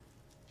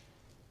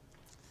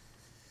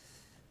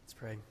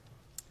Pray.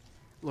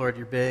 Lord,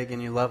 you're big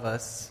and you love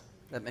us.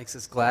 That makes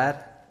us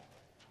glad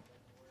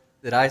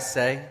that I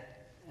say,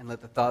 and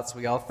let the thoughts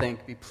we all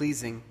think be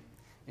pleasing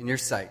in your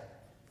sight.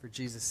 For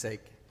Jesus'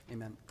 sake,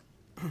 amen.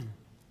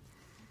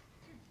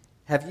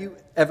 Have you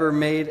ever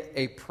made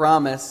a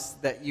promise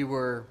that you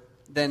were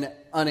then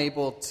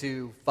unable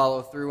to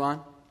follow through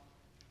on?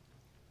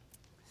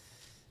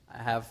 I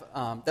have.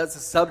 That's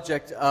the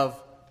subject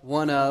of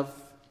one of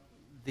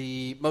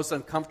the most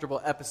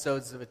uncomfortable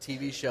episodes of a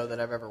TV show that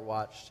I've ever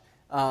watched.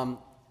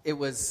 It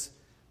was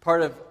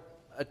part of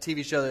a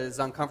TV show that is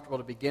uncomfortable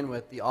to begin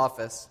with, The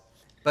Office.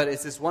 But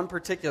it's this one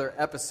particular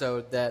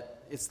episode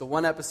it's the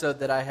one episode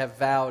that I have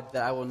vowed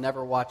that I will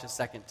never watch a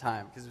second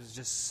time because it was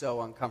just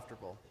so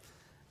uncomfortable.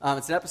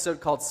 It's an episode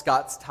called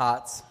Scott's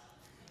Tots.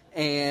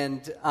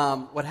 And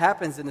what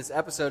happens in this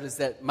episode is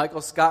that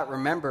Michael Scott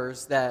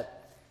remembers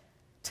that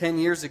 10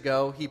 years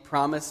ago he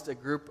promised a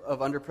group of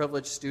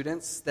underprivileged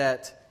students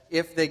that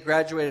if they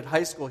graduated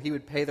high school, he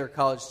would pay their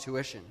college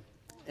tuition.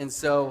 And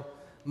so,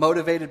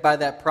 motivated by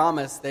that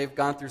promise, they've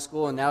gone through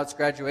school, and now it's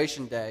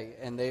graduation day,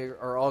 and they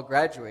are all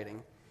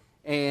graduating.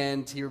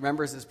 And he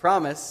remembers his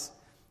promise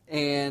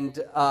and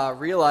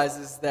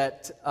realizes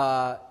that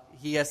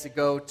he has to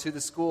go to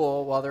the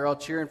school while they're all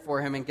cheering for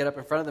him and get up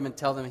in front of them and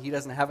tell them he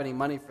doesn't have any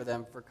money for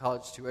them for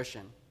college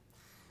tuition.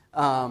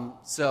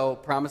 So,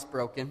 promise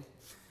broken.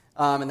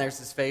 And there's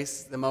his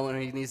face, the moment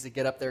when he needs to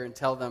get up there and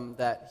tell them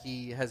that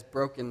he has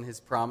broken his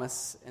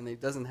promise and he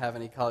doesn't have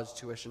any college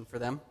tuition for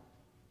them.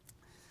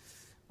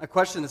 My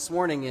question this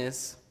morning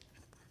is,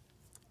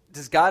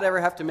 does God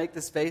ever have to make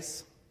this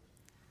face?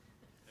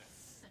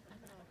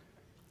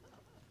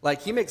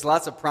 Like, he makes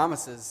lots of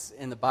promises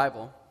in the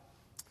Bible.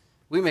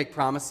 We make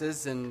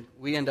promises and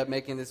we end up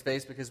making this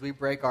face because we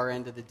break our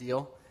end of the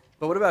deal.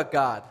 But what about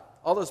God?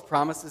 All those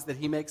promises that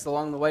he makes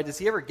along the way, does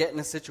he ever get in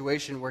a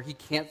situation where he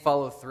can't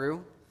follow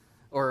through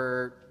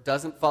or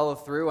doesn't follow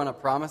through on a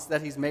promise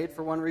that he's made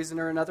for one reason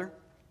or another?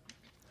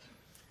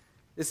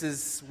 This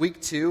is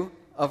week 2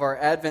 of our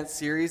Advent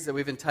series that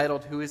we've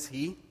entitled, Who is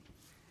He?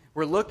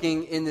 We're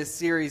looking in this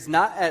series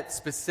not at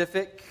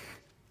specific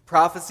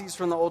prophecies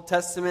from the Old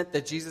Testament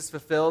that Jesus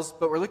fulfills,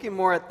 but we're looking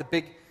more at the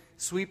big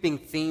sweeping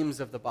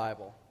themes of the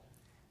Bible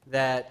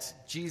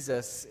that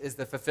Jesus is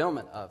the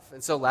fulfillment of.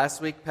 And so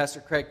last week, Pastor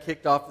Craig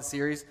kicked off the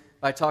series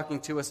by talking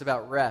to us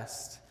about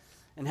rest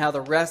and how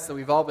the rest that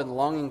we've all been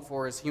longing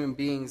for as human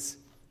beings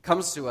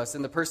comes to us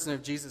in the person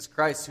of Jesus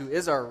Christ, who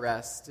is our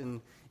rest.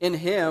 And in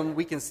him,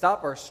 we can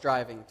stop our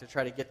striving to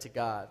try to get to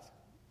God.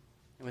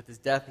 And with his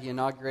death, he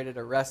inaugurated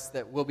a rest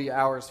that will be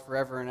ours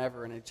forever and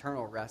ever, an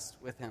eternal rest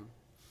with him.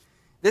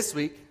 This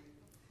week,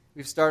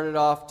 we've started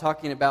off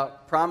talking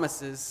about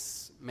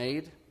promises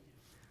made,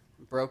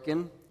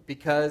 broken,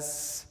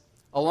 because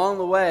along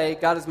the way,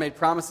 God has made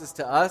promises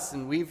to us,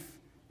 and we've,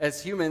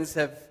 as humans,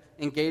 have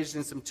engaged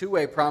in some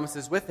two-way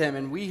promises with him,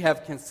 and we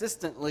have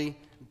consistently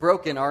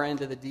broken our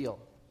end of the deal.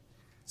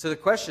 So the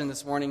question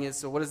this morning is,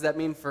 so what does that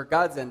mean for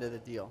God's end of the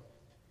deal?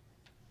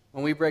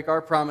 When we break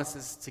our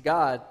promises to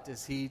God,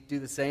 does he do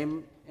the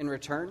same in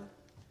return?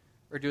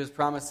 Or do his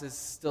promises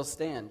still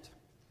stand?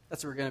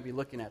 That's what we're going to be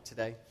looking at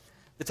today.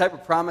 The type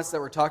of promise that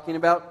we're talking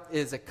about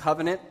is a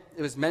covenant.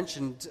 It was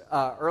mentioned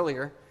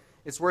earlier.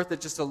 It's worth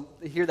it just to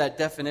hear that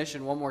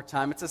definition one more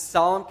time. It's a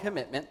solemn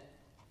commitment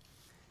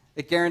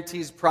that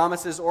guarantees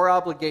promises or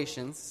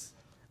obligations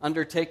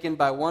undertaken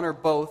by one or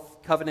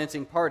both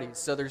covenanting parties.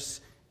 So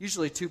there's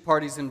usually two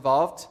parties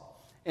involved,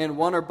 and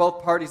one or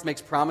both parties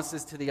makes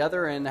promises to the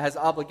other and has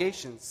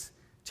obligations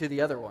to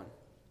the other one.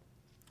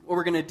 What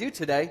we're going to do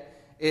today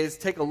is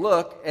take a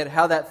look at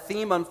how that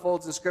theme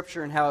unfolds in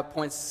Scripture and how it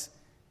points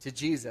to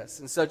Jesus.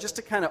 And so just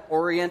to kind of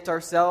orient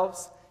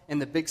ourselves in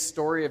the big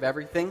story of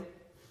everything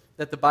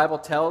that the Bible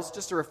tells,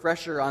 just a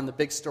refresher on the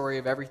big story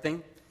of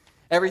everything.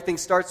 Everything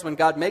starts when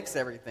God makes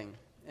everything,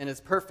 and it's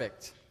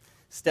perfect.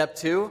 Step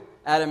 2,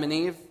 Adam and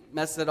Eve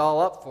mess it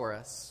all up for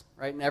us,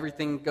 right? And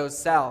everything goes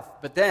south.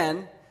 But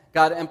then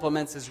God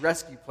implements his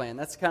rescue plan.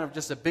 That's kind of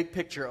just a big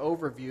picture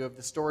overview of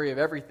the story of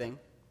everything.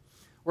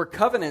 Where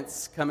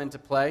covenants come into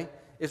play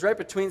is right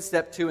between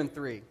step 2 and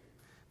 3.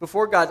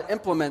 Before God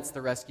implements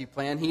the rescue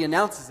plan, he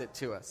announces it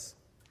to us.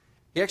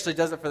 He actually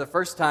does it for the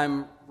first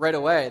time right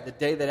away. The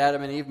day that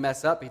Adam and Eve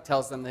mess up, he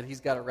tells them that he's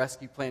got a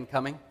rescue plan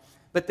coming.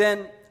 But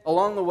then,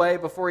 along the way,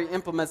 before he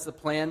implements the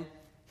plan,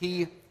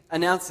 he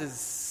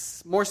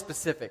announces more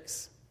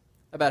specifics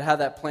about how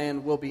that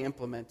plan will be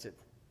implemented.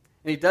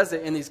 And he does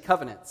it in these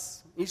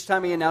covenants. Each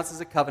time he announces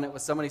a covenant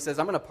with someone, he says,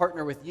 I'm going to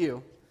partner with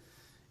you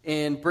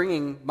in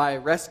bringing my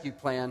rescue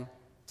plan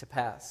to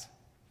pass.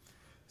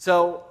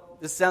 So,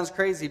 this sounds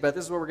crazy, but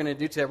this is what we're going to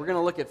do today. We're going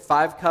to look at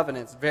 5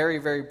 covenants very,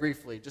 very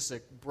briefly, just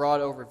a broad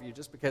overview,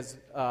 just because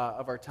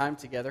of our time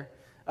together,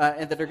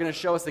 and that are going to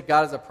show us that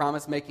God is a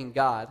promise-making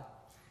God.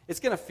 It's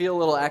going to feel a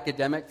little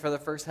academic for the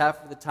first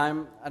half of the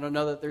time. I don't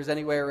know that there's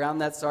any way around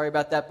that. Sorry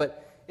about that.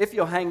 But if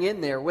you'll hang in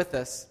there with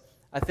us,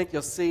 I think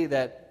you'll see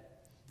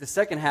that the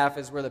second half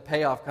is where the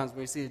payoff comes,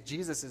 when we see that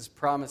Jesus'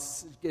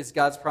 promise is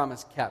God's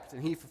promise kept,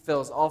 and he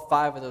fulfills all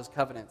 5 of those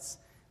covenants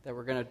that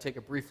we're going to take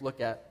a brief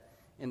look at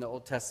in the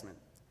Old Testament.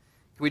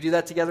 Can we do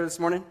that together this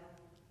morning?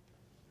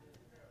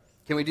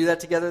 Can we do that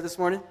together this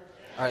morning?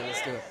 All right,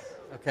 let's do it.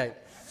 Okay.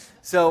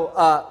 So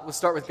we'll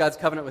start with God's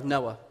covenant with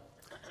Noah.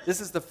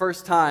 This is the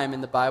first time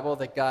in the Bible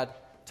that God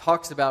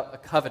talks about a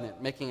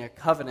covenant, making a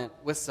covenant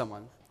with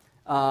someone.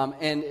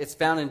 And it's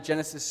found in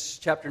Genesis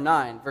chapter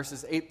 9,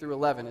 verses 8 through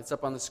 11. It's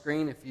up on the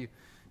screen if you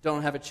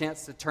don't have a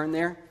chance to turn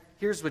there.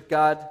 Here's what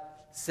God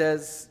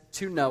says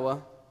to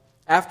Noah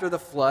after the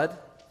flood.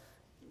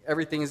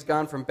 Everything has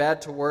gone from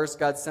bad to worse.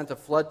 God sent a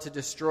flood to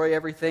destroy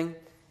everything.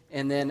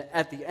 And then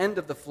at the end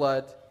of the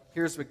flood,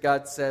 here's what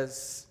God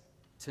says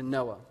to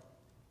Noah.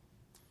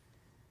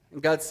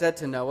 And God said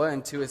to Noah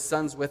and to his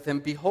sons with him,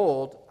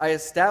 "Behold, I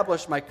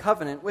establish my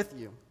covenant with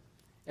you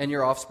and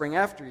your offspring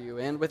after you,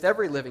 and with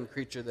every living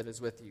creature that is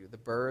with you, the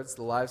birds,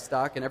 the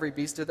livestock, and every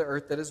beast of the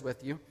earth that is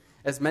with you,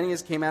 as many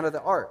as came out of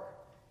the ark.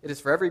 It is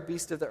for every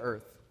beast of the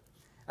earth.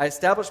 I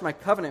establish my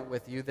covenant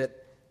with you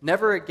that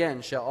never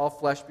again shall all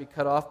flesh be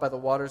cut off by the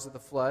waters of the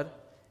flood,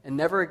 and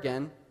never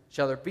again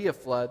shall there be a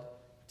flood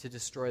to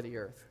destroy the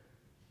earth."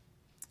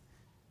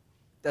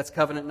 That's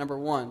covenant number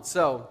one.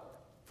 So,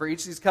 for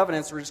each of these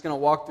covenants, we're just going to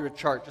walk through a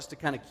chart just to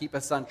kind of keep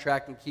us on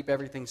track and keep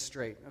everything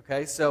straight.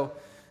 Okay, so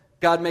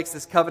God makes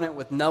this covenant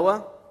with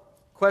Noah.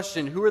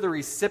 Question, who are the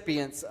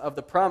recipients of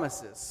the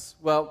promises?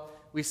 Well,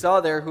 we saw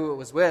there who it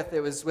was with.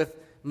 It was with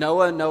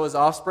Noah, Noah's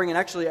offspring, and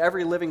actually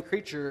every living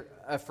creature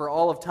for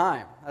all of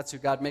time. That's who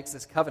God makes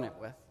this covenant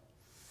with.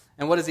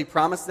 And what does he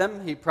promise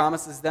them? He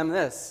promises them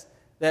this,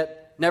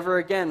 that never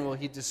again will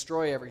he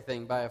destroy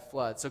everything by a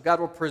flood. So God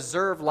will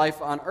preserve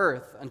life on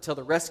earth until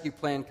the rescue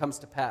plan comes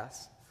to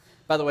pass.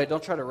 By the way,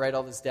 don't try to write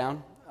all this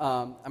down.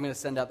 I'm going to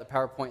send out the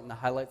PowerPoint and the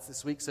highlights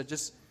this week, so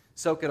just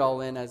soak it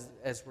all in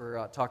as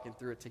we're talking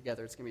through it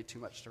together. It's going to be too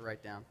much to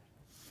write down.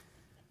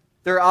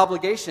 There are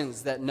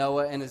obligations that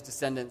Noah and his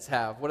descendants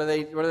have. What are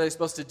they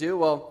supposed to do?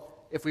 Well,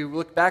 if we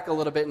look back a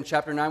little bit in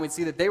chapter 9, we'd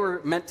see that they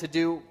were meant to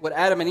do what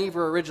Adam and Eve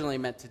were originally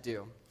meant to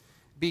do.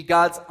 Be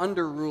God's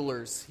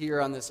under-rulers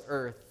here on this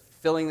earth,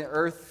 filling the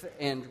earth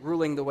and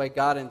ruling the way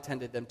God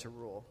intended them to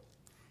rule.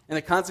 And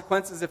the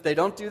consequences if they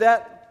don't do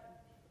that,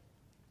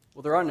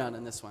 well, there are none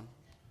in this one.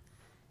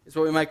 It's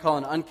what we might call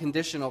an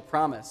unconditional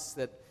promise,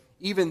 that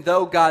even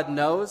though God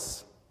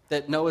knows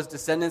that Noah's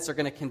descendants are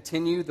going to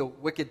continue the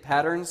wicked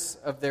patterns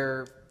of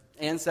their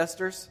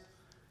ancestors,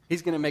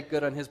 he's going to make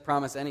good on his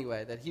promise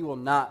anyway, that he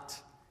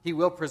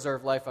will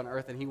preserve life on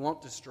earth and he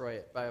won't destroy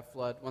it by a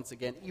flood once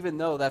again, even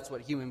though that's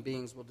what human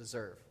beings will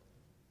deserve.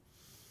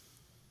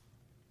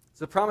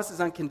 So the promise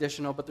is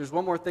unconditional, but there's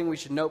one more thing we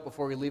should note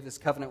before we leave this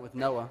covenant with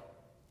Noah.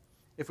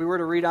 If we were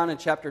to read on in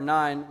chapter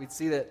 9, we'd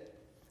see that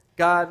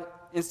God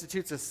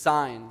institutes a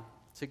sign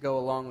to go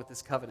along with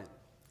this covenant.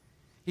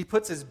 He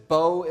puts his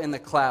bow in the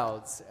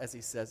clouds, as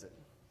he says it.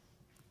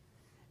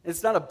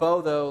 It's not a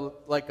bow, though,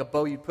 like a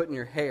bow you put in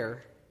your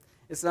hair.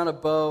 It's not a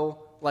bow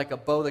like a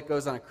bow that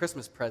goes on a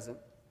Christmas present.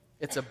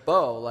 It's a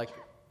bow like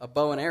a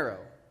bow and arrow,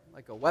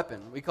 like a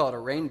weapon. We call it a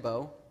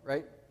rainbow,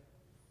 right?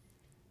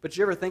 But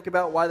you ever think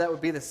about why that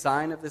would be the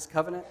sign of this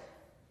covenant?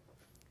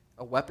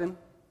 A weapon?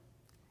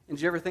 And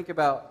did you ever think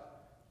about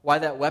why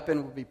that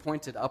weapon would be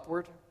pointed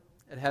upward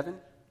at heaven?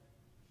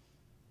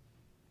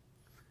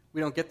 We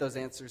don't get those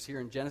answers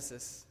here in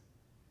Genesis,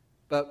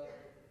 but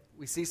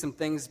we see some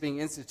things being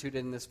instituted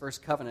in this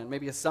first covenant.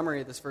 Maybe a summary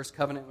of this first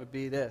covenant would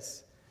be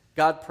this: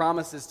 God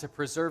promises to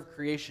preserve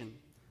creation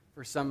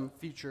for some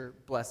future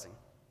blessing.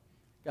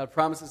 God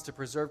promises to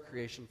preserve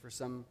creation for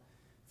some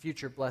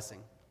future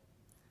blessing.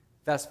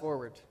 Fast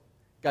forward,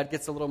 God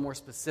gets a little more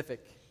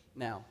specific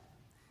now.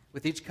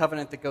 With each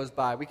covenant that goes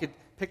by, we could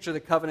picture the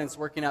covenants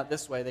working out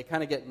this way. They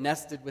kind of get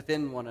nested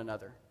within one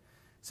another.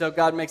 So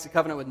God makes a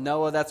covenant with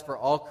Noah, that's for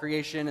all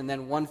creation, and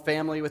then one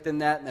family within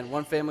that, and then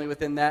one family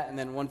within that, and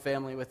then one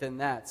family within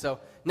that. So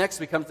next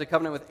we come to the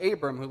covenant with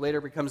Abram, who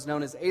later becomes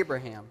known as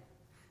Abraham.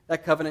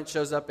 That covenant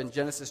shows up in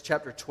Genesis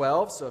chapter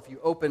 12, so if you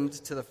opened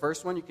to the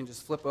first one, you can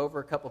just flip over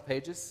a couple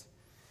pages.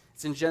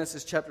 It's in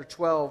Genesis chapter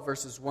 12,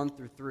 verses 1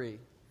 through 3.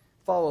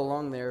 Follow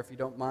along there, if you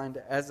don't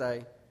mind, as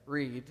I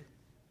read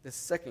this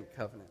second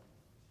covenant.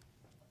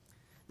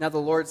 Now the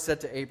Lord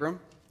said to Abram,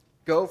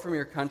 "Go from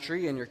your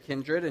country and your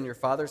kindred and your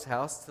father's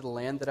house to the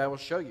land that I will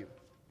show you.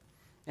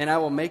 And I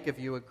will make of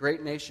you a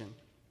great nation.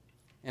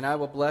 And I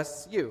will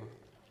bless you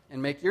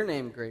and make your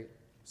name great,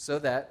 so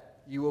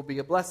that you will be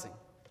a blessing.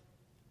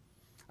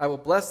 I will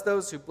bless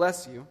those who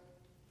bless you,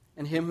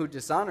 and him who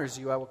dishonors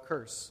you I will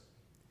curse.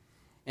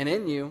 And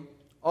in you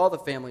all the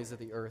families of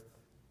the earth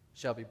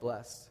shall be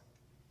blessed."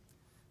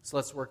 So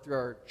let's work through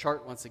our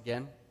chart once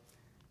again.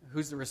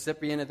 Who's the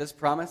recipient of this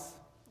promise?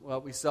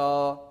 Well, we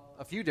saw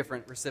a few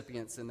different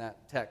recipients in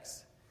that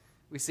text.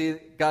 We see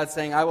God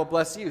saying, "I will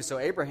bless you." So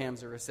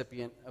Abraham's a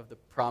recipient of the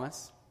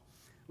promise.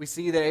 We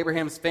see that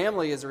Abraham's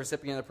family is a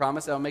recipient of the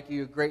promise. "I will make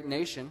you a great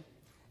nation."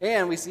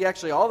 And we see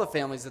actually all the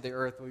families of the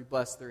earth will be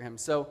blessed through him.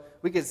 So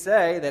we could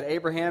say that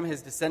Abraham,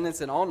 his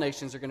descendants, and all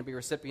nations are going to be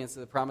recipients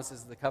of the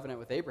promises of the covenant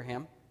with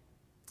Abraham.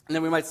 And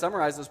then we might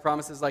summarize those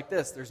promises like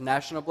this. There's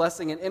national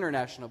blessing and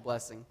international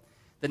blessing.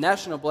 The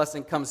national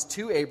blessing comes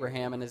to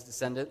Abraham and his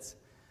descendants.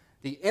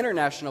 The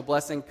international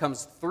blessing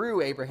comes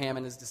through Abraham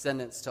and his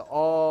descendants to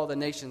all the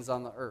nations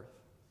on the earth.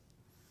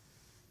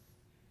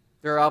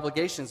 There are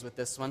obligations with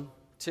this one,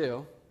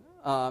 too.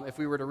 If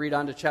we were to read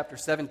on to chapter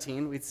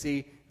 17, we'd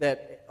see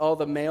that all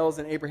the males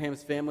in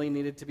Abraham's family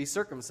needed to be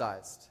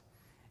circumcised.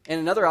 And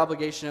another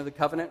obligation of the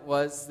covenant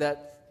was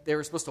that they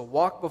were supposed to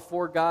walk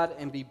before God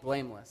and be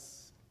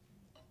blameless.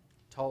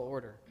 Tall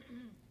order.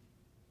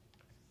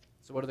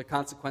 So what are the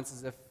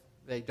consequences if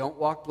they don't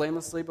walk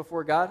blamelessly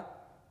before God?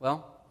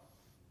 Well,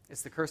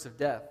 it's the curse of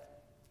death.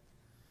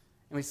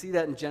 And we see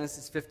that in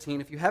Genesis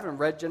 15. If you haven't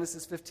read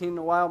Genesis 15 in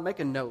a while, make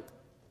a note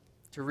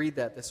to read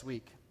that this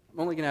week. I'm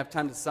only going to have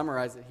time to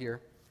summarize it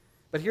here.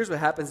 But here's what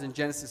happens in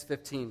Genesis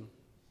 15.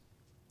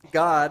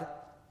 God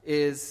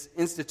is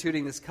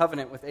instituting this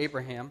covenant with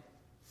Abraham.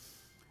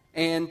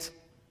 And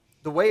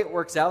the way it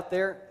works out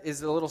there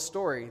is a little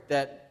story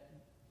that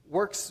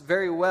works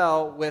very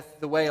well with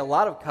the way a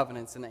lot of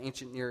covenants in the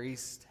ancient Near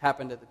East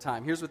happened at the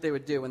time. Here's what they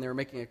would do when they were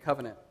making a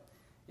covenant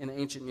in the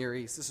ancient Near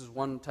East. This is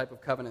one type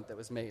of covenant that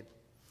was made.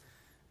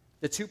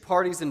 The two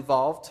parties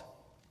involved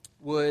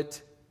would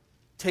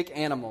take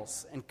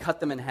animals and cut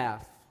them in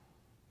half.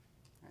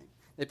 Right?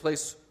 They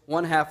place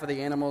one half of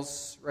the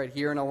animals right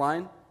here in a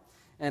line,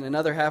 and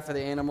another half of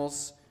the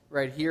animals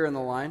right here in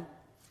the line.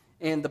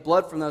 And the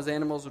blood from those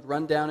animals would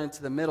run down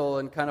into the middle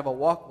in kind of a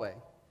walkway.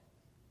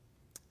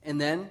 And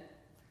then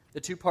the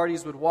two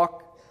parties would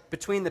walk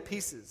between the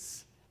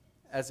pieces,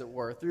 as it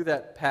were, through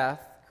that path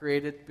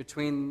created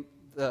between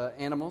the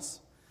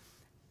animals,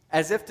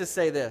 as if to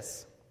say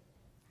this: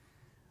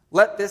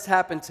 let this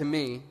happen to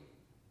me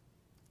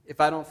if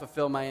I don't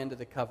fulfill my end of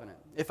the covenant.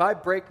 If I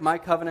break my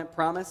covenant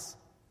promise,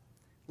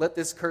 let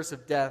this curse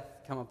of death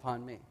come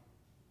upon me.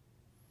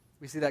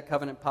 We see that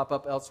covenant pop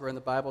up elsewhere in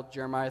the Bible,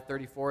 Jeremiah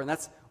 34, and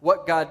that's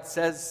what God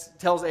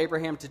tells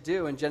Abraham to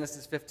do in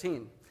Genesis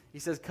 15. He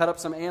says, cut up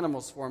some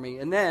animals for me,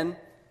 and then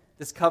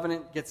this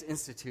covenant gets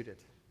instituted.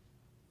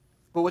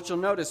 But what you'll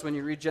notice when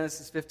you read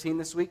Genesis 15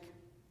 this week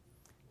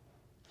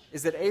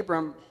is that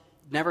Abram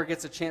never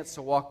gets a chance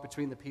to walk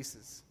between the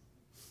pieces.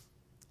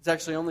 It's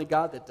actually only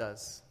God that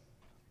does.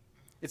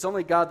 It's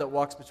only God that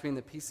walks between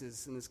the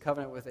pieces in this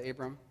covenant with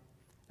Abram,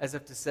 as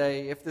if to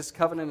say, if this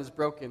covenant is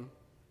broken,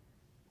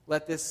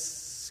 let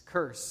this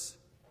curse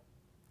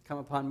come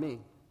upon me.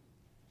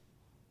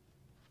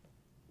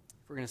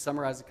 If we're going to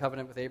summarize the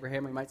covenant with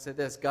Abraham, we might say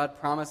this: God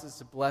promises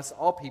to bless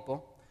all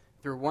people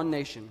through one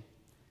nation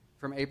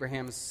from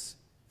Abraham's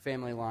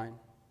family line.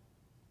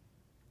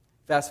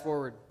 Fast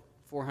forward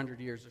 400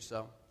 years or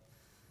so.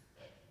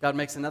 God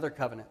makes another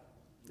covenant,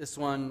 this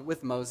one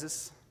with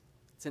Moses.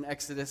 It's in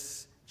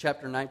Exodus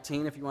chapter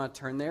 19, if you want to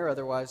turn there.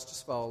 Otherwise,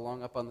 just follow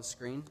along up on the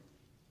screen.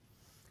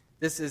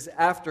 This is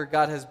after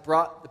God has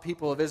brought the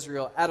people of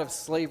Israel out of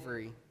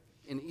slavery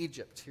in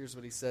Egypt. Here's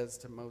what he says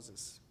to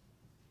Moses.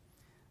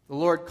 The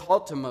Lord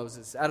called to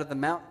Moses out of the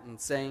mountain,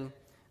 saying,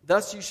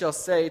 thus you shall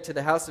say to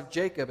the house of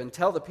Jacob and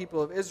tell the people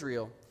of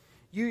Israel,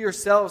 you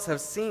yourselves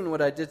have seen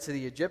what I did to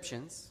the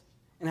Egyptians,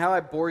 and how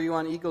I bore you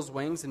on eagle's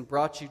wings and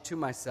brought you to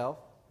myself.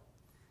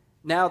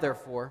 Now,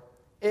 therefore,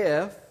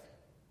 if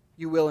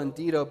you will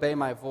indeed obey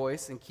my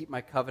voice and keep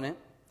my covenant,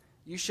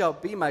 you shall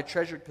be my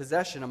treasured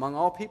possession among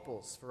all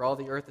peoples, for all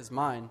the earth is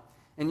mine,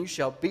 and you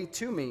shall be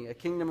to me a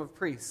kingdom of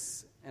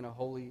priests and a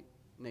holy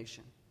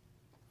nation.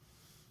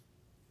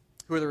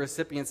 Who are the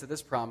recipients of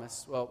this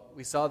promise? Well,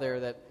 we saw there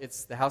that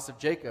it's the house of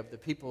Jacob, the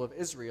people of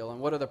Israel. And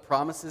what are the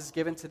promises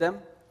given to them?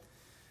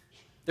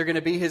 They're going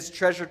to be his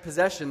treasured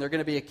possession. They're going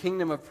to be a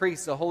kingdom of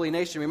priests, a holy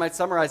nation. We might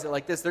summarize it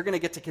like this: they're going to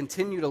get to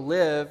continue to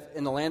live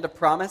in the land of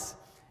promise.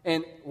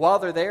 And while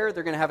they're there,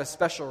 they're going to have a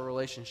special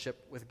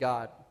relationship with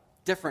God,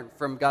 different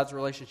from God's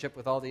relationship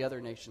with all the other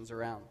nations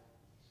around.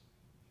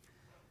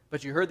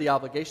 But you heard the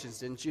obligations,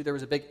 didn't you? There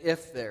was a big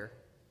if there.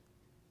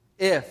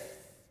 If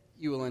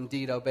you will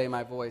indeed obey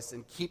my voice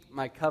and keep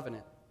my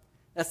covenant.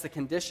 That's the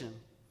condition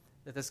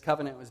that this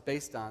covenant was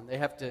based on. They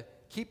have to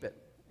keep it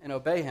and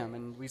obey him.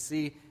 And we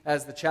see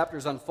as the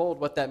chapters unfold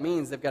what that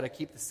means. They've got to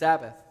keep the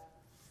Sabbath.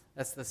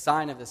 That's the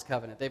sign of this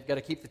covenant. They've got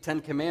to keep the Ten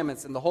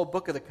Commandments and the whole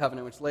book of the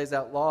covenant, which lays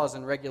out laws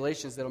and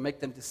regulations that will make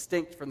them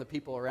distinct from the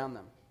people around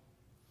them.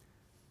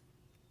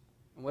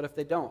 And what if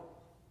they don't?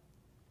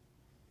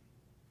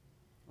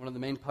 One of the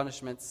main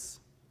punishments,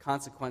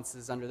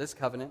 consequences under this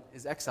covenant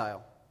is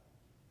exile.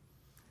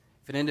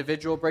 If an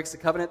individual breaks the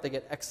covenant, they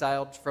get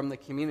exiled from the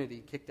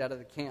community, kicked out of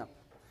the camp.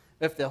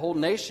 If the whole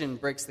nation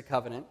breaks the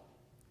covenant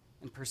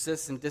and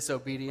persists in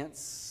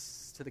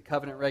disobedience to the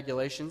covenant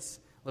regulations,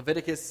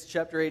 Leviticus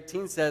chapter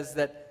 18 says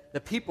that the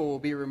people will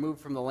be removed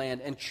from the land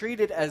and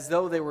treated as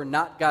though they were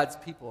not God's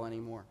people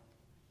anymore.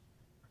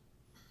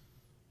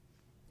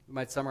 We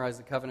might summarize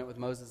the covenant with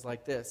Moses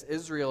like this: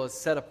 Israel is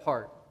set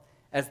apart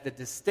as the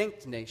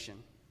distinct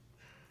nation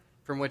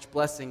from which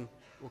blessing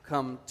will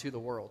come to the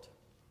world.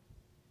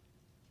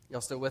 Y'all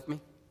still with me?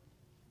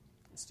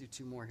 Let's do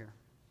two more here.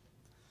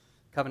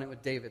 Covenant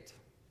with David.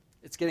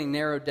 It's getting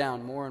narrowed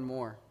down more and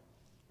more,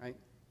 right?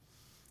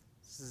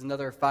 This is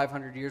another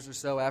 500 years or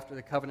so after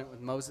the covenant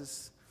with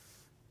Moses.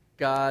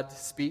 God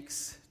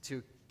speaks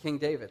to King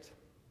David.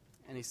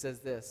 And he says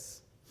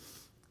this,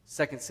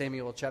 2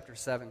 Samuel chapter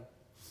 7.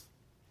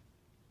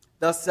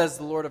 Thus says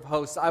the Lord of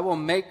hosts, I will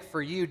make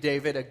for you,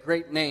 David, a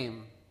great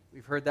name.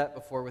 We've heard that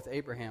before with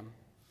Abraham.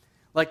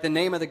 Like the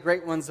name of the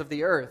great ones of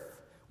the earth.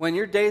 When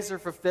your days are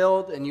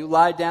fulfilled and you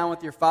lie down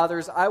with your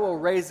fathers, I will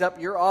raise up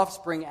your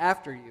offspring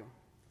after you,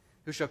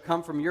 who shall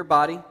come from your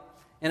body,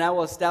 and I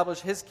will establish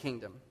his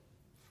kingdom.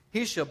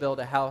 He shall build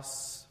a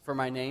house for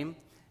my name,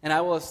 and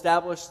I will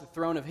establish the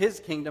throne of his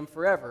kingdom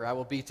forever. I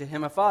will be to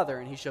him a father,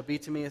 and he shall be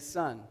to me a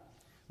son.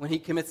 When he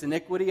commits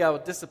iniquity, I will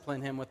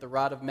discipline him with the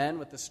rod of men,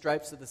 with the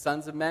stripes of the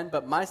sons of men.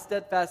 But my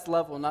steadfast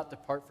love will not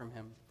depart from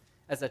him,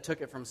 as I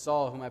took it from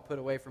Saul, whom I put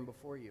away from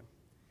before you.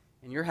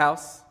 And your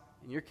house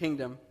and your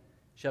kingdom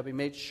shall be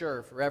made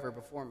sure forever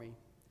before me.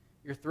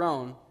 Your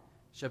throne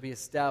shall be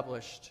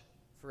established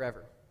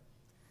forever.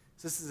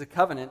 So this is a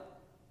covenant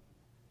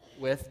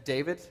with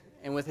David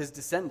and with his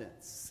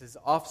descendants, his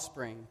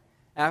offspring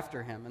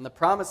after him. And the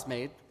promise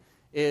made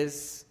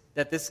is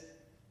that this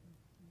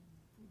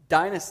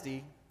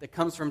dynasty that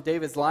comes from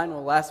David's line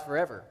will last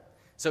forever.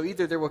 So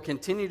either there will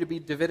continue to be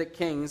Davidic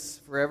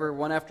kings forever,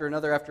 one after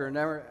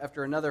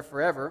another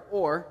forever,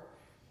 or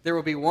there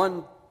will be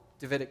one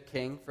Davidic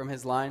king from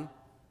his line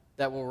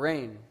that will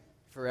reign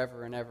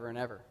forever and ever and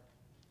ever.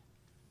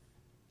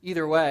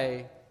 Either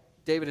way,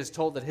 David is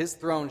told that his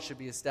throne should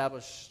be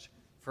established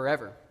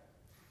forever.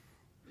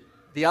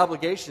 The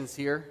obligations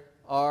here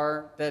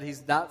are that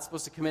he's not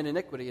supposed to commit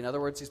iniquity. In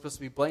other words, he's supposed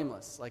to be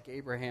blameless, like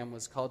Abraham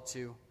was called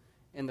to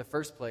in the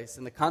first place.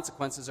 And the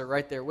consequences are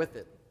right there with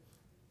it.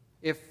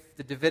 If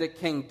the Davidic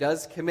king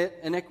does commit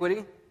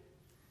iniquity,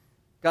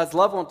 God's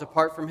love won't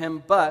depart from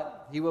him,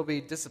 but he will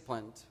be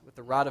disciplined with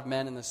the rod of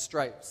men and the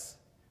stripes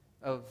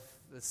of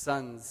the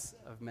sons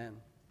of men.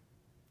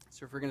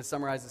 So if we're going to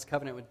summarize this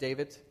covenant with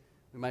David,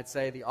 we might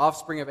say the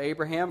offspring of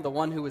Abraham, the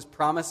one who was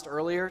promised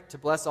earlier to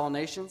bless all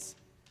nations,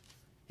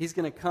 he's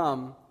going to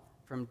come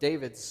from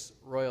David's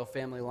royal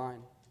family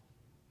line.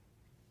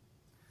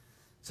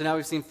 So now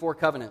we've seen 4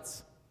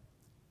 covenants.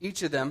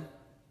 Each of them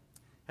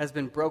has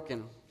been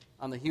broken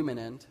on the human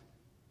end.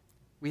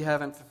 We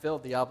haven't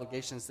fulfilled the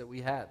obligations that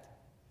we had.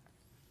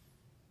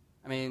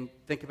 I mean,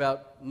 think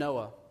about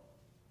Noah.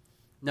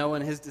 Noah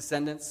and his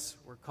descendants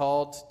were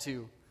called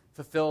to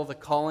fulfill the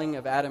calling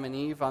of Adam and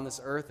Eve on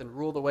this earth and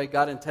rule the way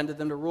God intended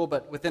them to rule.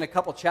 But within a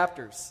couple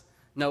chapters,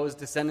 Noah's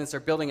descendants are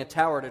building a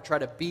tower to try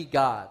to be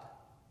God.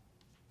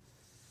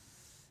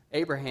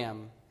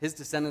 Abraham, his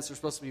descendants are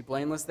supposed to be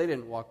blameless. They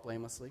didn't walk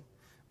blamelessly.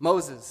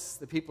 Moses,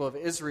 the people of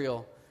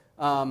Israel,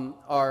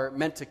 are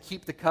meant to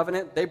keep the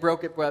covenant. They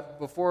broke it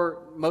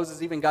before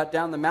Moses even got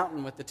down the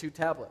mountain with the 2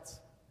 tablets.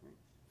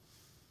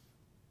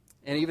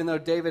 And even though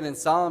David and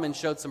Solomon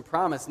showed some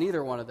promise,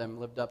 neither one of them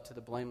lived up to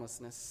the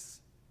blamelessness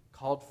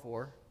called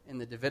for in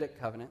the Davidic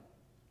covenant.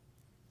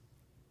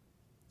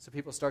 So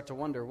people start to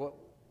wonder,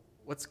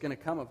 what's going to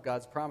come of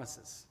God's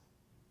promises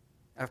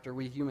after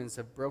we humans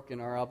have broken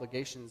our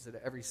obligations at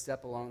every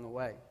step along the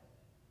way?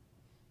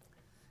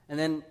 And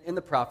then in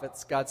the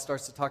prophets, God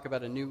starts to talk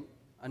about a new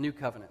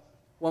covenant,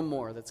 one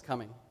more that's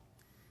coming.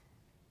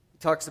 He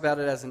talks about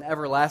it as an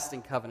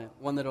everlasting covenant,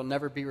 one that will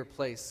never be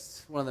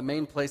replaced. One of the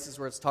main places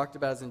where it's talked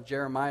about is in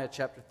Jeremiah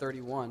chapter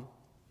 31.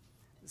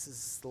 This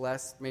is the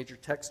last major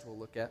text we'll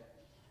look at.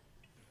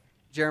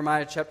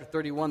 Jeremiah chapter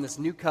 31, this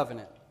new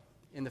covenant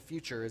in the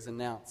future is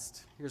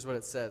announced. Here's what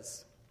it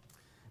says.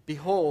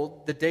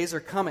 Behold, the days are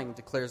coming,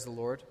 declares the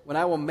Lord, when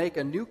I will make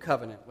a new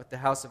covenant with the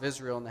house of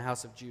Israel and the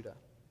house of Judah.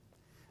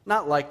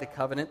 Not like the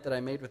covenant that I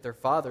made with their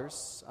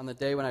fathers on the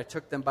day when I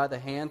took them by the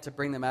hand to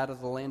bring them out of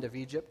the land of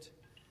Egypt.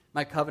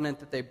 My covenant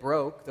that they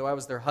broke, though I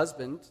was their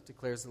husband,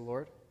 declares the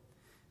Lord.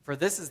 For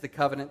this is the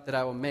covenant that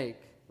I will make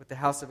with the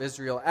house of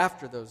Israel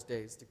after those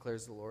days,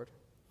 declares the Lord.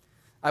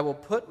 I will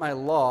put my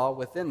law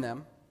within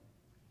them,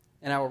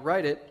 and I will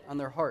write it on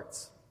their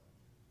hearts.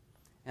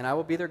 And I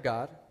will be their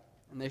God,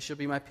 and they shall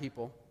be my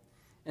people.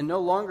 And no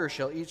longer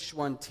shall each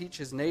one teach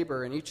his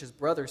neighbor and each his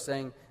brother,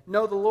 saying,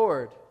 Know the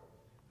Lord,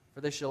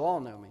 for they shall all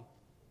know me,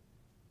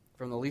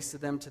 from the least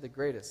of them to the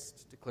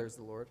greatest, declares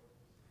the Lord.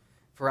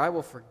 For I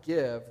will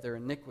forgive their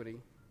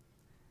iniquity,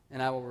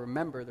 and I will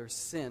remember their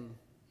sin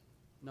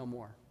no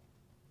more.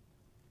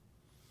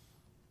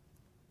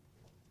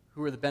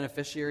 Who are the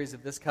beneficiaries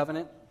of this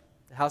covenant?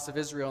 The house of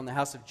Israel and the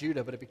house of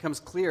Judah. But it becomes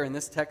clear in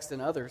this text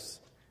and others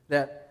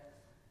that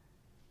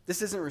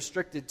this isn't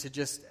restricted to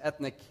just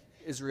ethnic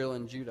Israel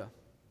and Judah.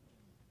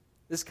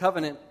 This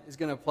covenant is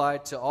going to apply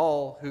to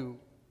all who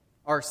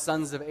are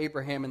sons of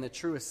Abraham in the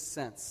truest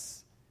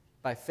sense,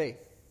 by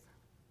faith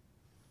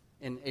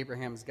in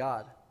Abraham's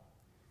God.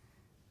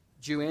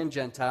 Jew and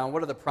Gentile. And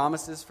what are the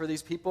promises for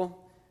these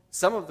people?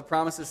 Some of the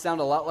promises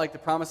sound a lot like the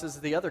promises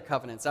of the other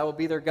covenants. I will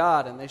be their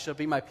God, and they shall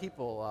be my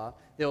people.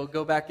 They'll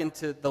go back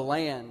into the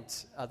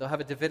land. They'll have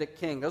a Davidic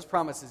king. Those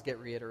promises get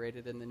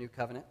reiterated in the new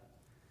covenant.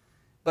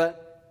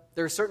 But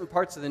there are certain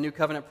parts of the new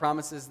covenant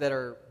promises that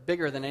are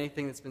bigger than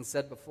anything that's been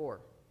said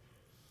before.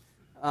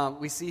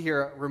 We see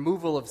here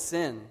removal of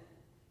sin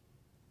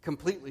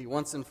completely,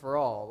 once and for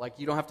all. Like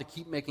you don't have to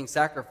keep making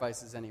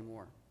sacrifices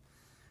anymore.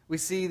 We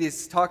see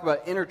this talk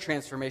about inner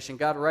transformation,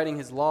 God writing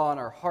his law on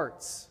our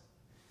hearts.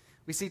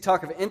 We see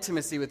talk of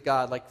intimacy with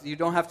God, like you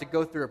don't have to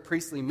go through a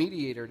priestly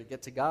mediator to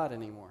get to God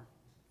anymore.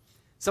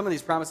 Some of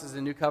these promises in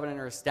the New Covenant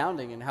are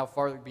astounding in how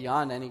far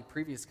beyond any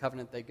previous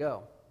covenant they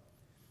go.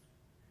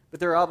 But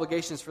there are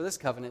obligations for this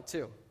covenant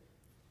too.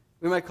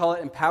 We might call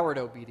it empowered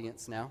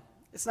obedience now.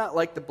 It's not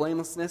like the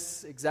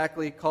blamelessness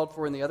exactly called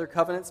for in the other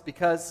covenants,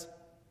 because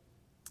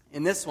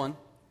in this one,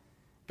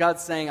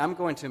 God's saying, I'm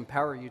going to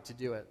empower you to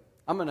do it.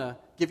 I'm going to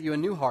give you a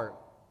new heart,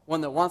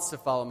 one that wants to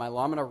follow my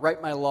law. I'm going to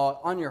write my law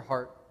on your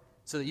heart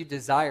so that you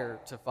desire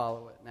to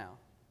follow it now.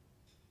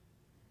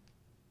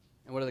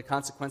 And what are the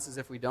consequences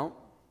if we don't?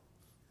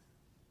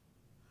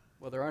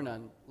 Well, there are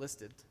none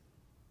listed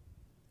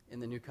in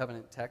the New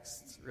Covenant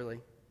texts, really.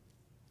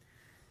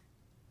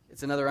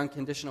 It's another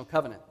unconditional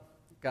covenant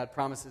God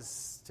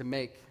promises to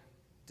make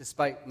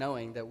despite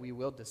knowing that we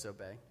will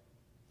disobey.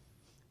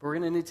 But we're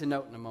going to need to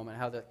note in a moment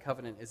how that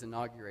covenant is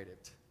inaugurated.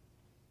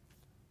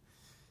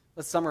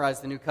 Let's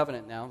summarize the New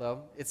Covenant now,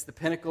 though. It's the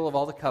pinnacle of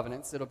all the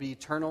covenants. It'll be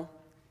eternal,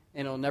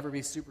 and it'll never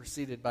be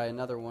superseded by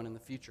another one in the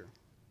future.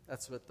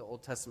 That's what the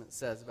Old Testament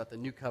says about the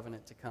New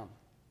Covenant to come.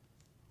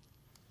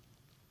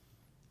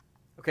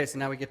 Okay, so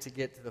now we get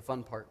to the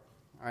fun part.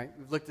 All right,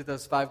 we've looked at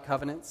those 5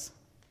 covenants.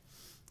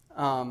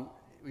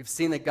 We've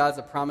seen that God's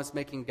a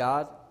promise-making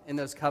God in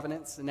those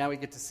covenants, and now we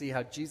get to see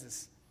how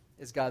Jesus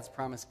is God's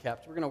promise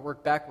kept. We're going to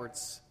work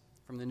backwards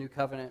from the New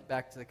Covenant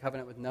back to the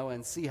covenant with Noah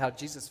and see how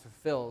Jesus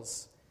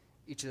fulfills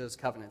each of those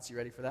covenants. You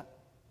ready for that?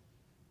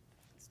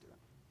 Let's do it.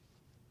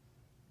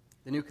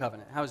 The New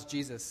Covenant. How is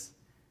Jesus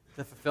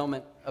the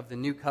fulfillment of the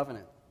New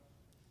Covenant?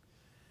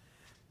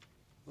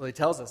 Well, he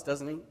tells us,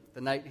 doesn't he?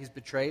 The night he's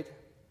betrayed,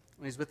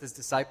 when he's with his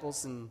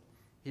disciples and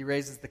he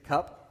raises the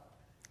cup.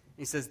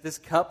 He says, this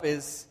cup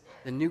is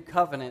the new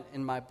covenant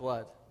in my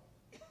blood.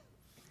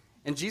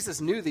 And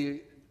Jesus knew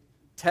the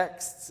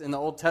texts in the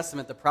Old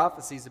Testament, the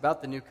prophecies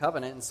about the new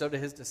covenant, and so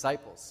did his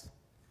disciples.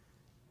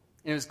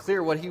 And it was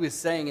clear what he was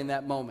saying in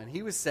that moment.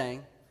 He was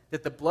saying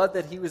that the blood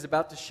that he was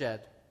about to shed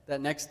that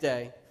next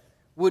day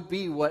would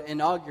be what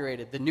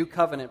inaugurated the new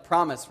covenant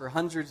promised for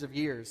hundreds of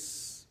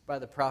years by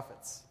the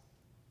prophets.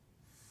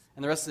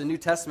 And the rest of the New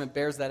Testament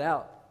bears that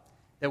out.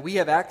 That we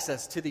have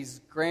access to these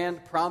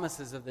grand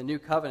promises of the new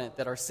covenant,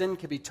 that our sin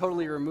could be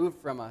totally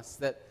removed from us,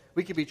 that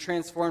we could be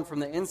transformed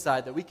from the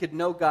inside, that we could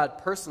know God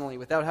personally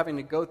without having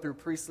to go through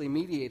priestly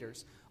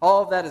mediators.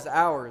 All of that is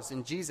ours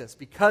in Jesus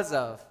because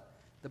of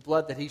the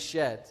blood that he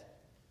shed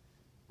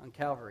on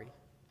Calvary.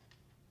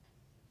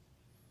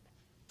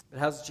 But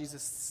how's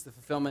Jesus the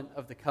fulfillment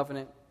of the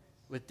covenant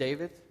with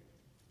David?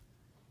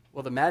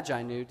 Well, the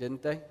Magi knew,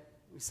 didn't they?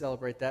 We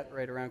celebrate that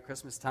right around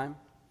Christmas time.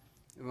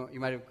 You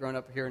might have grown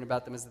up hearing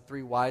about them as the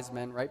 3 wise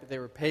men, right? But they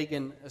were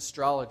pagan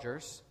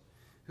astrologers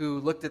who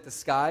looked at the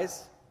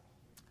skies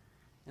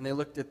and they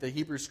looked at the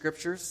Hebrew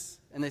scriptures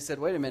and they said,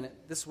 wait a minute,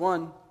 this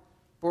one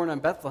born in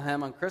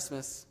Bethlehem on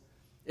Christmas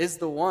is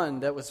the one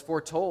that was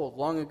foretold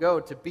long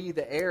ago to be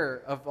the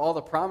heir of all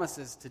the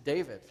promises to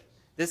David.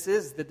 This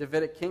is the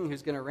Davidic king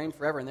who's going to reign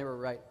forever, and they were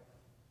right.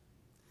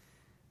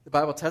 The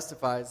Bible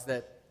testifies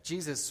that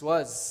Jesus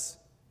was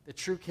the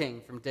true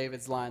king from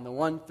David's line, the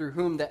one through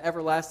whom the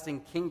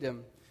everlasting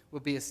kingdom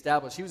would be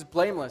established. He was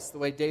blameless the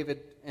way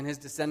David and his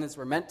descendants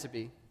were meant to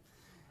be.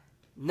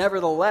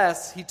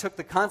 Nevertheless, he took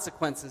the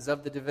consequences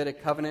of the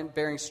Davidic covenant,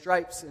 bearing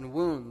stripes and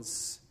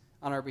wounds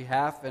on our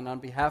behalf and on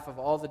behalf of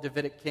all the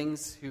Davidic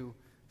kings who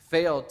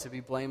failed to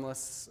be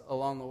blameless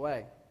along the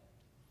way.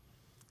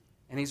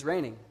 And he's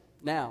reigning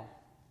now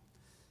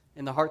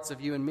in the hearts of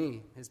you and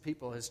me, his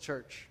people, his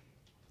church.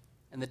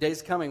 And the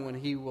day's coming when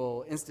he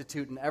will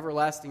institute an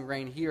everlasting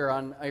reign here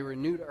on a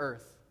renewed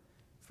earth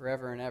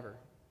forever and ever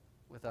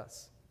with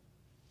us.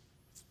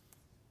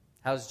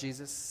 How's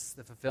Jesus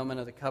the fulfillment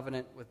of the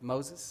covenant with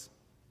Moses?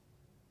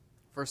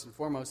 First and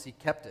foremost, he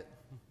kept it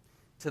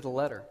to the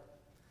letter.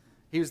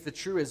 He was the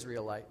true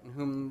Israelite in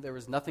whom there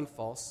was nothing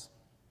false,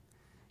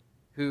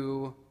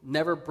 who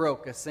never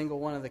broke a single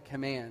one of the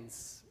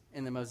commands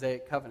in the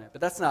Mosaic covenant.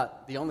 But that's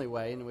not the only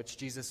way in which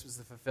Jesus was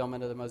the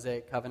fulfillment of the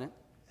Mosaic covenant.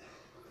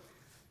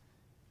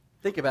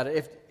 Think about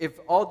it. If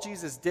all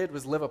Jesus did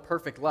was live a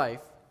perfect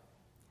life,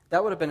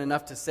 that would have been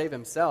enough to save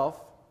himself,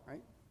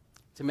 right?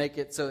 To make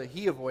it so that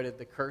he avoided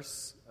the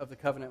curse of the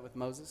covenant with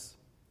Moses.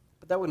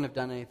 But that wouldn't have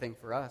done anything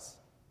for us.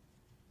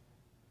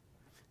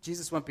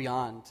 Jesus went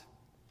beyond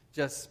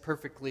just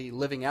perfectly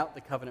living out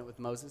the covenant with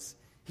Moses.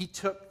 He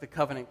took the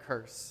covenant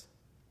curse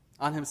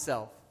on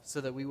himself so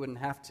that we wouldn't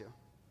have to.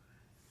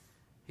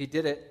 He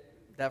did it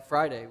that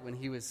Friday when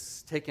he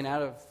was taken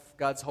out of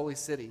God's holy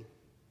city,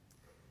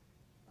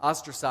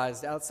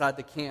 ostracized outside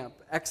the camp,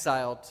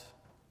 exiled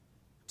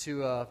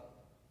to a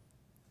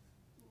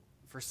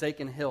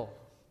forsaken hill.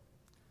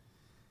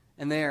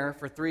 And there,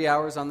 for 3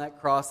 hours on that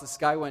cross, the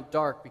sky went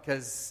dark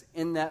because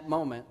in that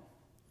moment,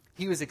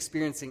 he was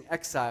experiencing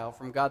exile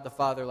from God the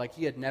Father like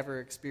he had never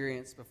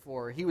experienced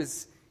before. He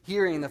was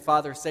hearing the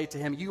Father say to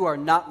him, "You are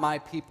not my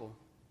people."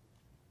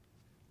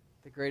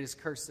 The greatest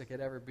curse that could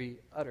ever be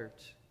uttered.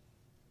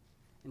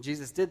 And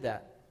Jesus did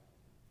that.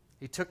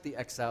 He took the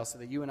exile so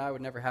that you and I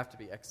would never have to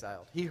be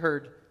exiled. He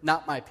heard,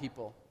 "Not my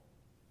people,"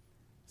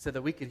 so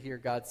that we could hear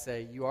God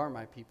say, "You are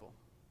my people."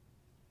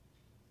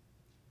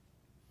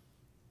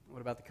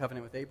 What about the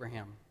covenant with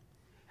Abraham?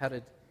 How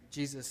did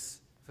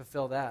Jesus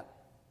fulfill that?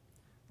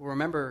 Well,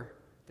 remember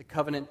the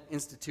covenant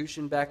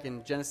institution back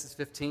in Genesis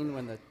 15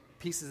 when the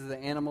pieces of the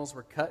animals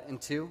were cut in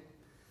two,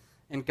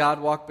 and God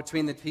walked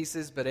between the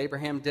pieces, but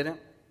Abraham didn't?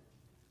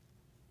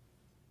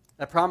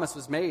 That promise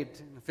was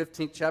made in the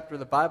 15th chapter of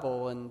the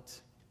Bible, and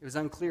it was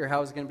unclear how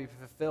it was going to be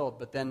fulfilled.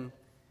 But then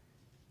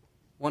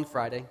one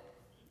Friday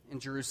in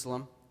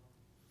Jerusalem,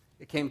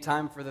 it came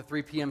time for the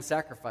 3 p.m.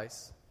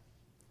 sacrifice.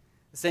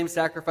 The same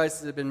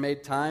sacrifices had been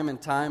made time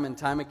and time and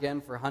time again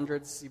for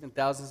hundreds, even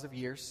thousands of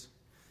years,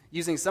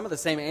 using some of the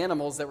same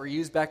animals that were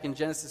used back in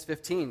Genesis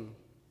 15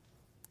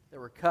 that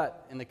were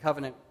cut in the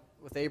covenant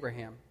with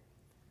Abraham.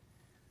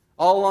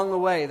 All along the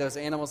way, those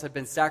animals had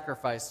been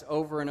sacrificed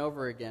over and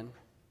over again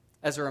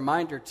as a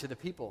reminder to the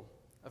people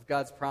of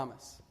God's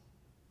promise.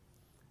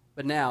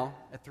 But now,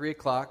 at 3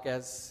 o'clock,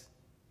 as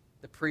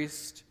the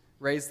priest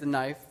raised the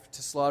knife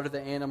to slaughter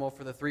the animal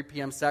for the 3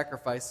 p.m.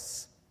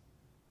 sacrifice,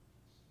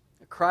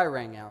 a cry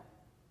rang out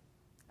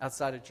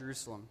outside of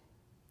Jerusalem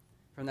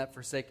from that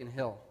forsaken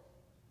hill.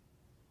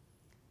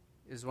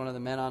 It was one of the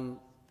men on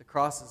the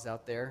crosses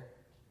out there,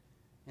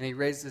 and he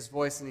raised his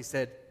voice and he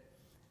said,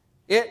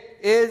 "It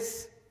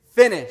is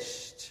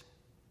finished."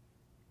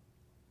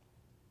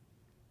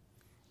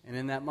 And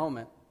in that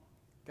moment,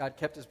 God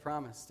kept his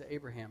promise to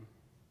Abraham.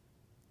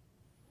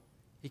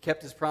 He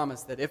kept his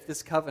promise that if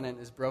this covenant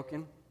is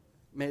broken,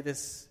 may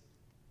this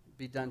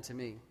be done to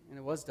me. And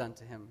it was done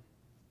to him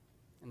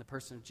in the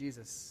person of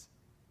Jesus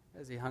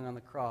as he hung on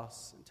the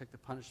cross and took the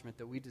punishment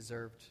that we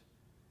deserved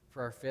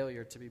for our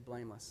failure to be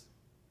blameless.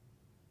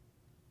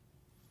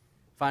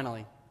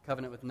 Finally,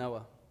 covenant with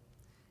Noah.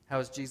 How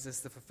is Jesus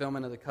the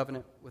fulfillment of the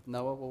covenant with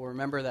Noah? Well,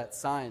 remember that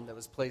sign that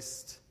was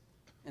placed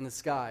in the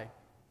sky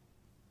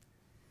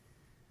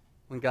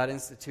when God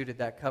instituted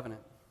that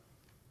covenant.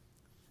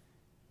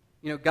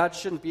 You know, God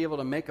shouldn't be able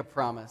to make a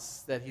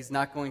promise that he's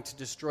not going to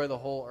destroy the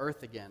whole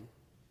earth again,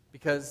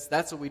 because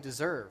that's what we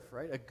deserve,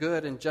 right? A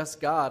good and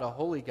just God, a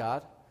holy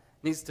God,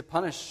 needs to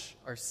punish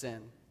our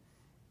sin.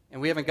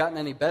 And we haven't gotten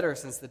any better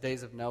since the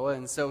days of Noah,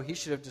 and so he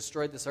should have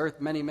destroyed this earth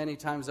many, many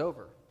times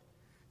over.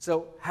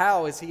 So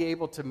how is he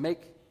able to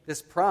make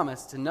this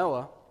promise to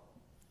Noah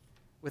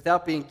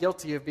without being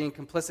guilty of being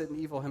complicit in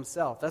evil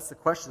himself? That's the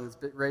question that's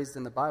been raised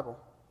in the Bible.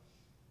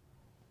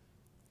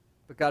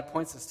 But God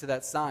points us to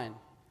that sign,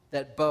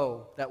 that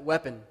bow, that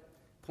weapon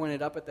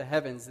pointed up at the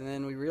heavens, and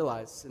then we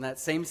realize in that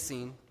same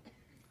scene,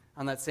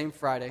 on that same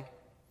Friday,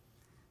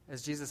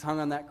 as Jesus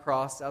hung on that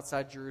cross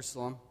outside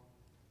Jerusalem,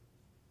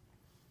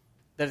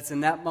 that it's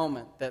in that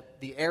moment that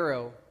the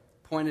arrow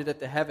pointed at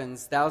the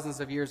heavens thousands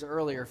of years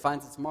earlier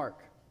finds its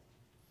mark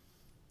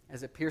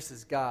as it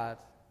pierces God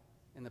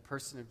in the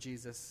person of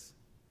Jesus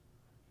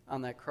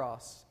on that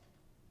cross.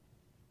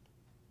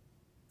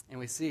 And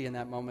we see in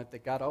that moment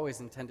that God always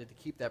intended to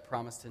keep that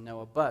promise to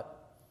Noah, but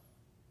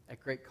at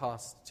great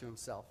cost to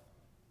himself.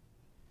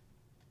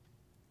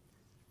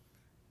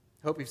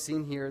 I hope you've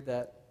seen here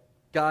that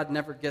God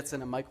never gets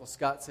in a Michael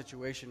Scott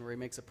situation where he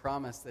makes a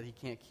promise that he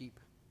can't keep.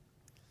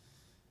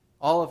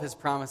 All of his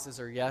promises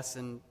are yes,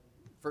 and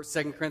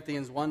 2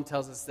 Corinthians 1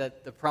 tells us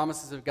that the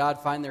promises of God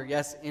find their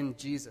yes in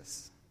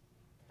Jesus.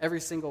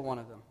 Every single one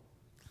of them.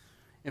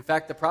 In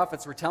fact, the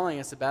prophets were telling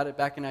us about it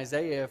back in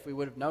Isaiah, if we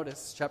would have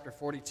noticed. Chapter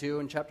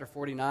 42 and chapter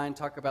 49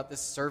 talk about this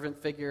servant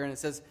figure, and it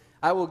says,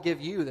 "I will give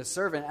you, the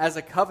servant, as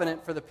a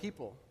covenant for the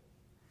people."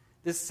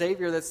 This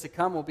Savior that's to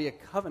come will be a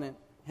covenant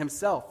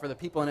himself for the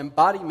people, an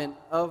embodiment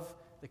of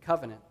the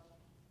covenant.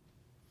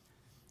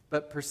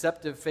 But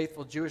perceptive,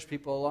 faithful Jewish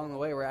people along the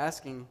way were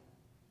asking,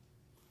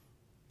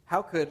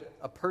 how could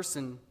a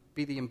person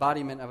be the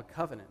embodiment of a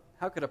covenant?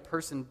 How could a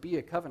person be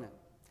a covenant?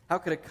 How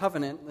could a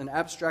covenant, an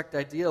abstract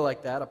idea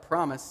like that, a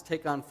promise,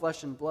 take on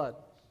flesh and blood?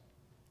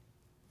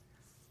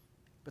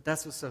 But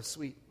that's what's so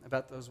sweet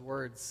about those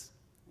words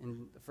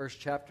in the first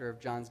chapter of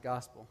John's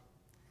Gospel,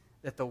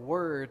 that the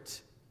Word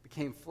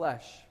became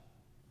flesh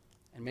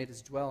and made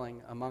his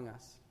dwelling among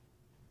us.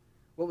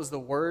 What was the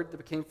Word that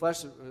became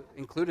flesh? It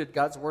included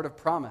God's word of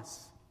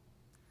promise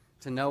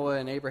to Noah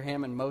and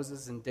Abraham and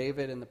Moses and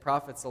David and the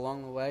prophets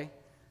along the way.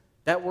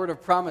 That word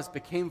of promise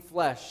became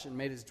flesh and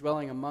made his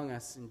dwelling among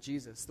us in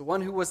Jesus. The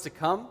one who was to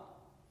come,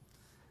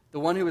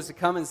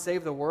 and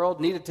save the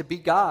world, needed to be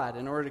God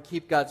in order to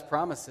keep God's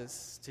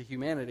promises to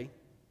humanity.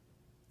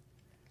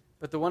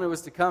 But the one who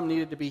was to come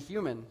needed to be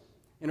human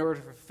in order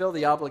to fulfill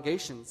the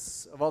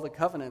obligations of all the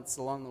covenants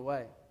along the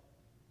way.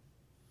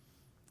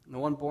 And the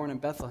one born in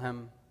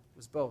Bethlehem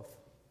was both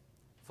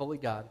fully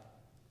God,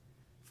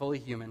 fully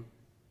human,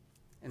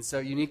 and so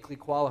uniquely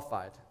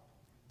qualified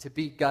to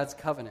be God's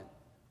covenant,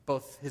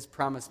 both his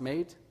promise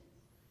made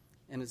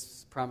and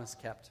his promise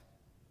kept.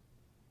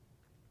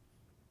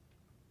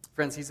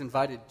 Friends, he's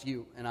invited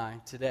you and I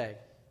today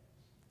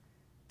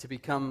to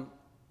become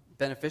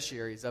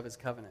beneficiaries of his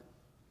covenant,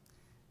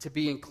 to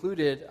be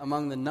included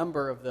among the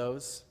number of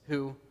those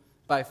who,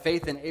 by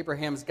faith in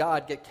Abraham's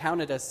God, get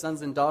counted as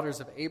sons and daughters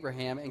of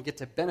Abraham and get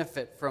to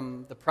benefit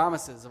from the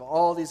promises of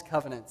all these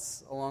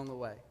covenants along the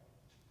way.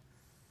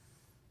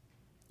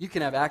 You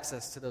can have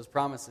access to those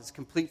promises,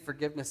 complete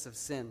forgiveness of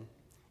sin,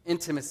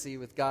 intimacy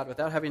with God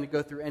without having to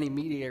go through any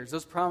mediators.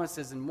 Those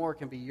promises and more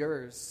can be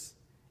yours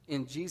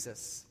in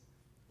Jesus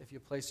if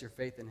you place your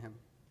faith in him.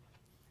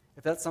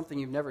 If that's something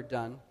you've never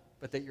done,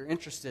 but that you're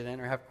interested in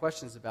or have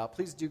questions about,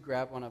 please do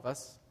grab one of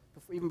us,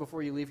 even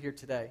before you leave here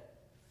today.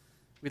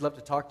 We'd love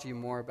to talk to you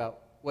more about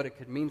what it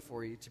could mean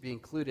for you to be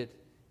included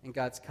in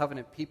God's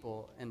covenant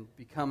people and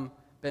become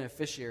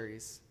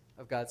beneficiaries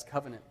of God's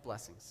covenant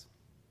blessings.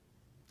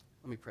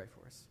 Let me pray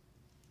for us.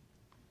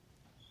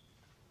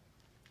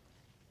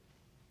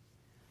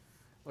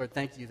 Lord,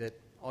 thank you that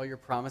all your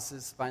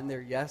promises find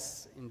their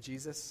yes in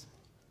Jesus.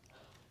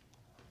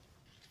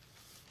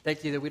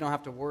 Thank you that we don't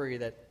have to worry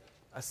that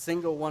a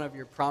single one of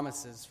your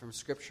promises from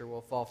Scripture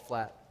will fall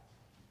flat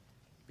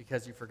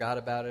because you forgot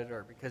about it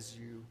or because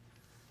you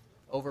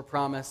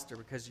overpromised or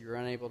because you were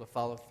unable to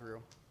follow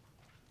through.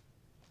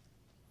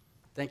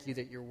 Thank you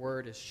that your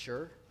word is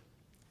sure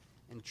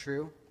and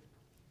true,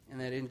 and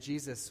that in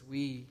Jesus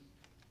we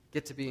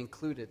get to be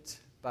included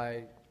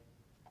by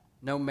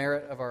no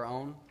merit of our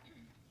own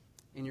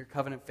in your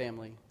covenant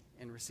family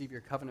and receive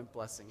your covenant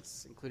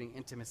blessings, including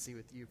intimacy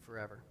with you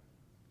forever.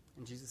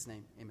 In Jesus'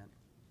 name, amen.